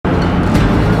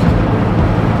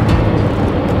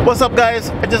What's up, guys?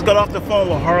 I just got off the phone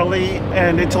with Harley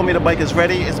and they told me the bike is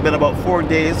ready. It's been about 4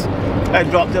 days. I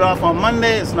dropped it off on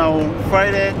Monday. It's now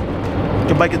Friday.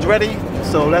 The bike is ready,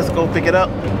 so let's go pick it up.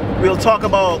 We'll talk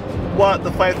about what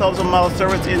the 5,000 mile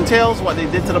service entails, what they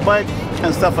did to the bike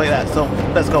and stuff like that. So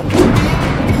let's go.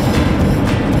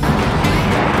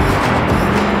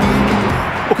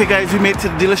 Okay guys, we made it to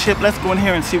the dealership. Let's go in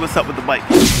here and see what's up with the bike.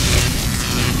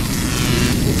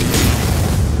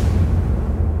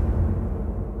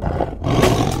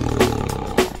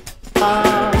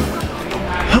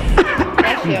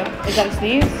 Thank you. Is that a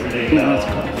sneeze? No, it's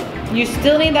cool. You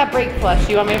still need that brake flush.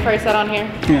 You want me to price that on here?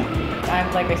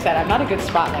 Yeah. Like I said, I'm not a good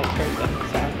spotlight person,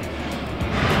 so.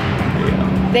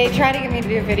 Yeah. They try to get me to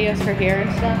do videos for here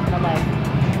and stuff, and I'm like,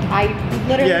 I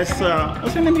literally. Yes,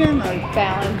 what's your name again?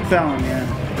 Fallon. Fallon,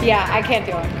 yeah. Yeah, I can't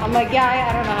do it. I'm like, yeah,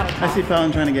 I don't know how to talk. I see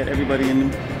Fallon trying to get everybody in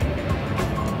them.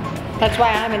 That's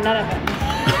why I'm in none of them.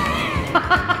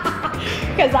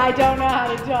 Because I don't know how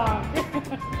to talk.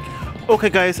 Okay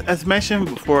guys, as mentioned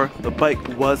before, the bike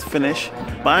was finished,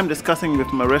 but I'm discussing with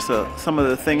Marissa some of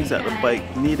the things that the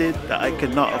bike needed that I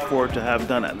could not afford to have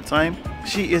done at the time.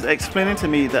 She is explaining to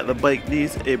me that the bike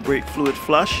needs a brake fluid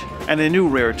flush and a new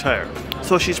rear tire.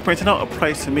 So she's printing out a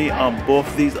price to me on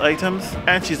both these items,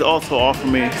 and she's also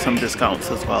offering me some discounts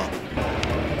as well.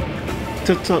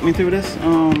 Talk me through this.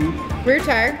 Rear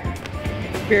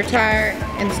tire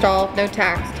installed, no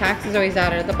tax. Tax is always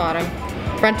added at the bottom.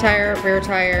 Front tire, rear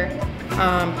tire,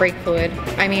 brake fluid.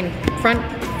 I mean, front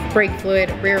brake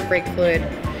fluid, rear brake fluid,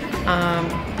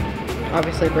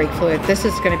 obviously brake fluid. This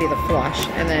is going to be the flush,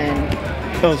 and then.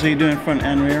 Oh, so you're doing front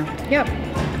and rear? Yep.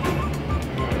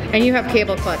 And you have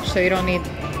cable clutch, so you don't need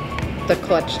the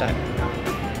clutch done.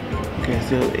 Okay,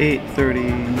 so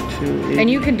 832. And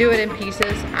you can do it in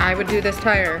pieces. I would do this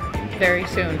tire very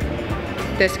soon.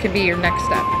 This could be your next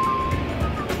step.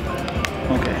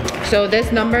 Okay. So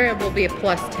this number will be a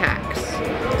plus tax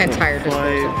and tire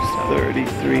disposal.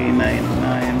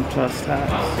 $533.99 plus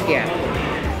tax. Yeah.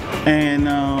 And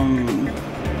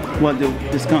what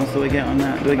discounts do I get on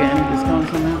that? Do I get any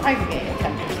discounts on that? I can get you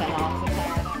 10%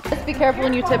 off. Just be careful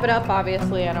when you tip it up.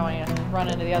 Obviously, I don't want you to run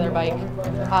into the other bike.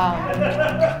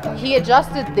 He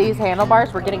adjusted these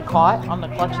handlebars. We're getting caught on the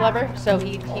clutch lever, so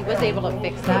he was able to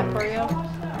fix that for you.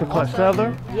 The clutch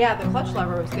lever? Yeah, the clutch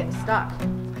lever was getting stuck.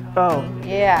 Oh.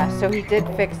 Yeah, so he did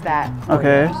fix that.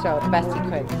 Okay. You, so the best he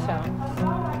could. So,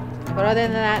 but other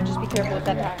than that, just be careful with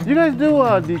that tire. Do you guys do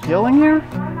detailing here?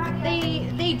 They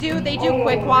do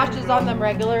quick washes on them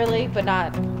regularly, but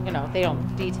not, you know, they don't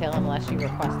detail unless you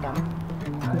request them.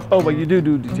 Oh, but you do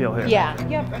detail here? Yeah.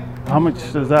 Yep. How much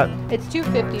is that? It's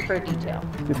 $250 for a detail.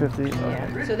 $250.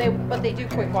 Okay. Yeah. So they do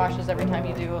quick washes every time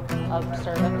you do a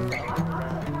service.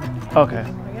 Okay.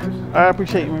 I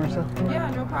appreciate you, Marissa. Yeah,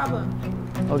 no problem.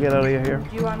 I'll get out of here.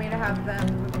 Do you want me to have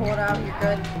them pull it out? You're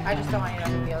good. I just don't want you to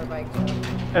hit the other bike.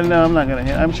 And no, I'm not gonna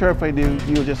hit. I'm sure if I do,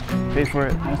 you'll just pay for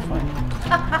it. That's fine.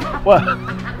 What?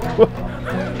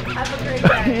 Have a great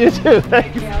day. You too.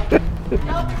 Thank you.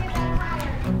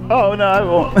 Oh no, I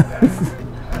won't.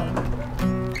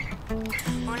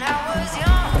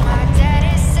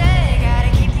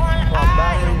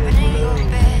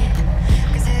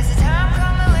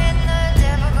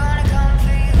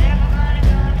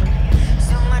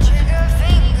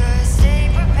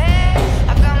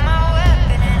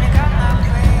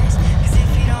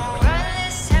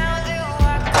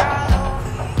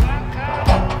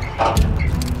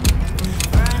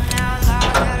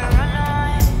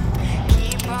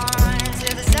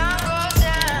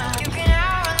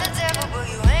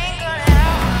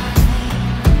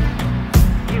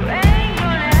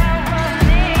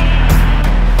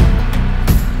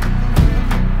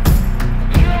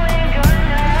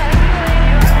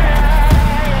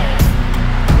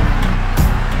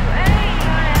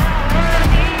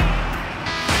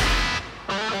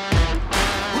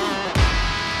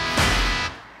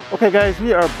 Okay guys,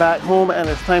 we are back home and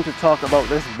it's time to talk about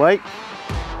this bike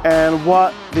and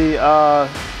what the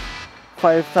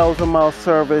 5,000 mile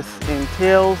service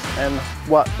entails and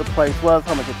what the price was,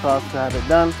 how much it cost to have it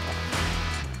done.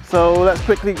 So let's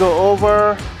quickly go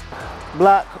over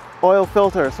black oil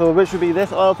filter. So which would be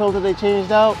this oil filter they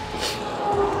changed out.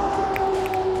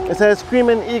 It says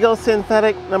Screaming Eagle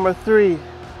Synthetic number 3.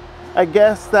 I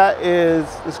guess that is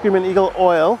the Screaming Eagle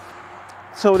oil.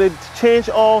 So they changed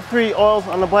all 3 oils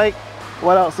on the bike.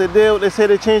 What else they do? They say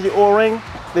they changed the O-ring.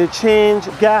 They changed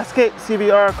gasket,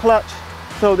 CVR clutch.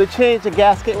 So they changed the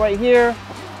gasket right here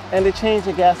and they changed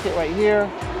the gasket right here.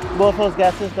 Both those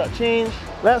gaskets got changed.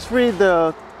 Let's read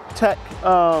the tech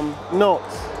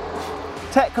notes.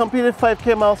 Tech completed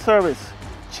 5K mile service.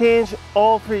 Change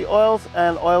all 3 oils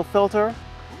and oil filter.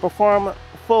 perform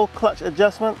full clutch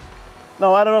adjustment.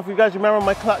 Now, I don't know if you guys remember,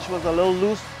 my clutch was a little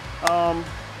loose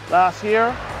last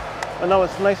year, but now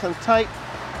it's nice and tight.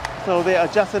 So they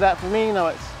adjusted that for me. Now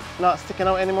it's not sticking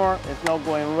out anymore. It's now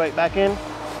going right back in.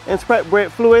 Inspect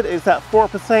brake fluid is at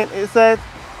 4%, it said.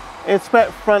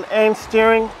 Inspect front end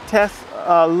steering, test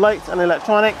lights and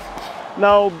electronics.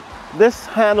 Now, this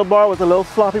handlebar was a little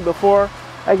floppy before,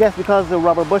 I guess because the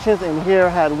rubber bushings in here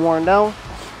had worn down.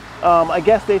 I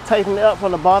guess they tightened it up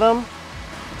from the bottom,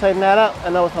 tightened that up,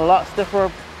 and now it's a lot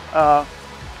stiffer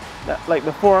like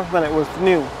before when it was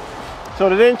new. So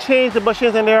they didn't change the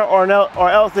bushings in there,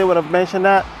 or else they would have mentioned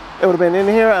that. It would have been in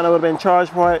here and I would have been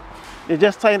charged for it. They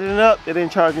just tightened it up, they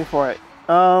didn't charge me for it.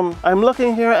 I'm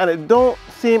looking here and it don't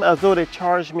seem as though they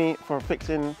charged me for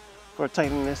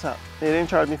tightening this up. They didn't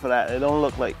charge me for that, it don't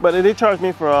look like. But they did charge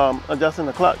me for adjusting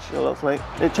the clutch, it looks like.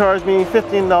 They charged me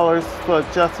 $15 for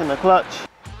adjusting the clutch.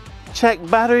 Check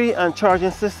battery and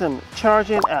charging system.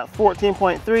 Charging at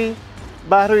 14.3,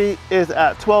 battery is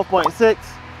at 12.6.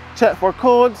 Check for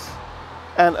codes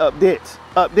and updates.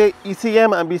 Update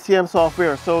ECM and BCM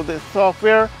software. So the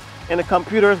software in the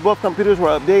computers, both computers were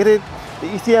updated. The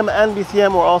ECM and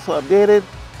BCM were also updated.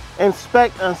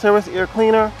 Inspect and service air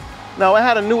cleaner. Now, I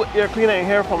had a new air cleaner in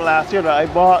here from last year that I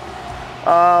bought.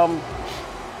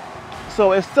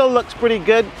 So it still looks pretty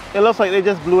good. It looks like they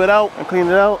just blew it out and cleaned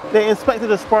it out. They inspected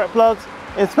the spark plugs,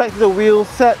 inspected the wheel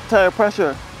set, tire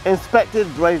pressure, inspected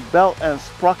drive belt and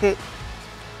sprocket,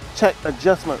 check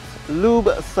adjustments, lube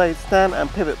side stand and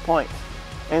pivot points,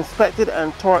 inspected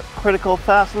and torque critical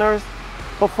fasteners,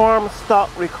 perform stock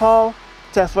recall,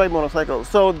 test ride motorcycle.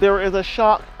 So there is a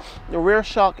shock, the rear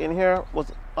shock in here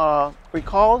was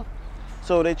recalled.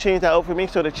 So they changed that out for me.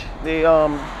 So they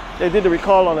did the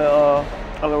recall on the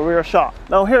rear shock.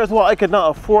 Now here's what I could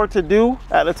not afford to do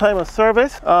at the time of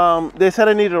service. They said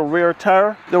I needed a rear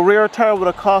tire. The rear tire would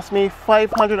have cost me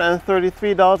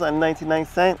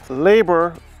 $533.99.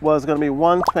 Labor was going to be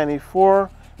 $124.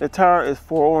 The tire is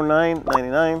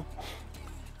 $409.99.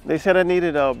 They said I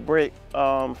needed a brake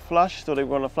flush, so they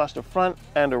were going to flush the front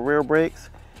and the rear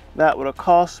brakes. That would have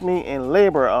cost me in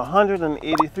labor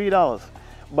 $183.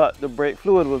 But the brake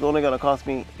fluid was only going to cost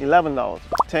me $11,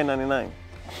 $10.99.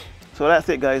 So that's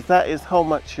it, guys. That is how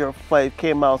much your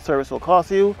 5K mile service will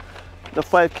cost you. The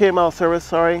 5K mile service,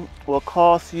 sorry, will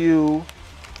cost you,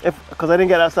 because I didn't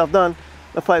get that stuff done,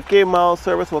 the 5K mile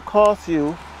service will cost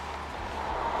you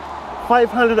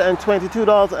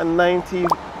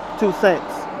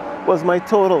 $522.92 was my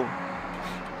total.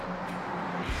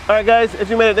 All right, guys, if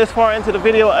you made it this far into the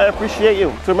video, I appreciate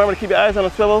you. So remember to keep your eyes on the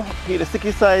swivel, keep the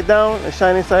sticky side down, the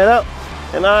shiny side up,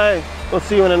 and I will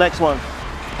see you in the next one.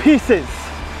 Pieces.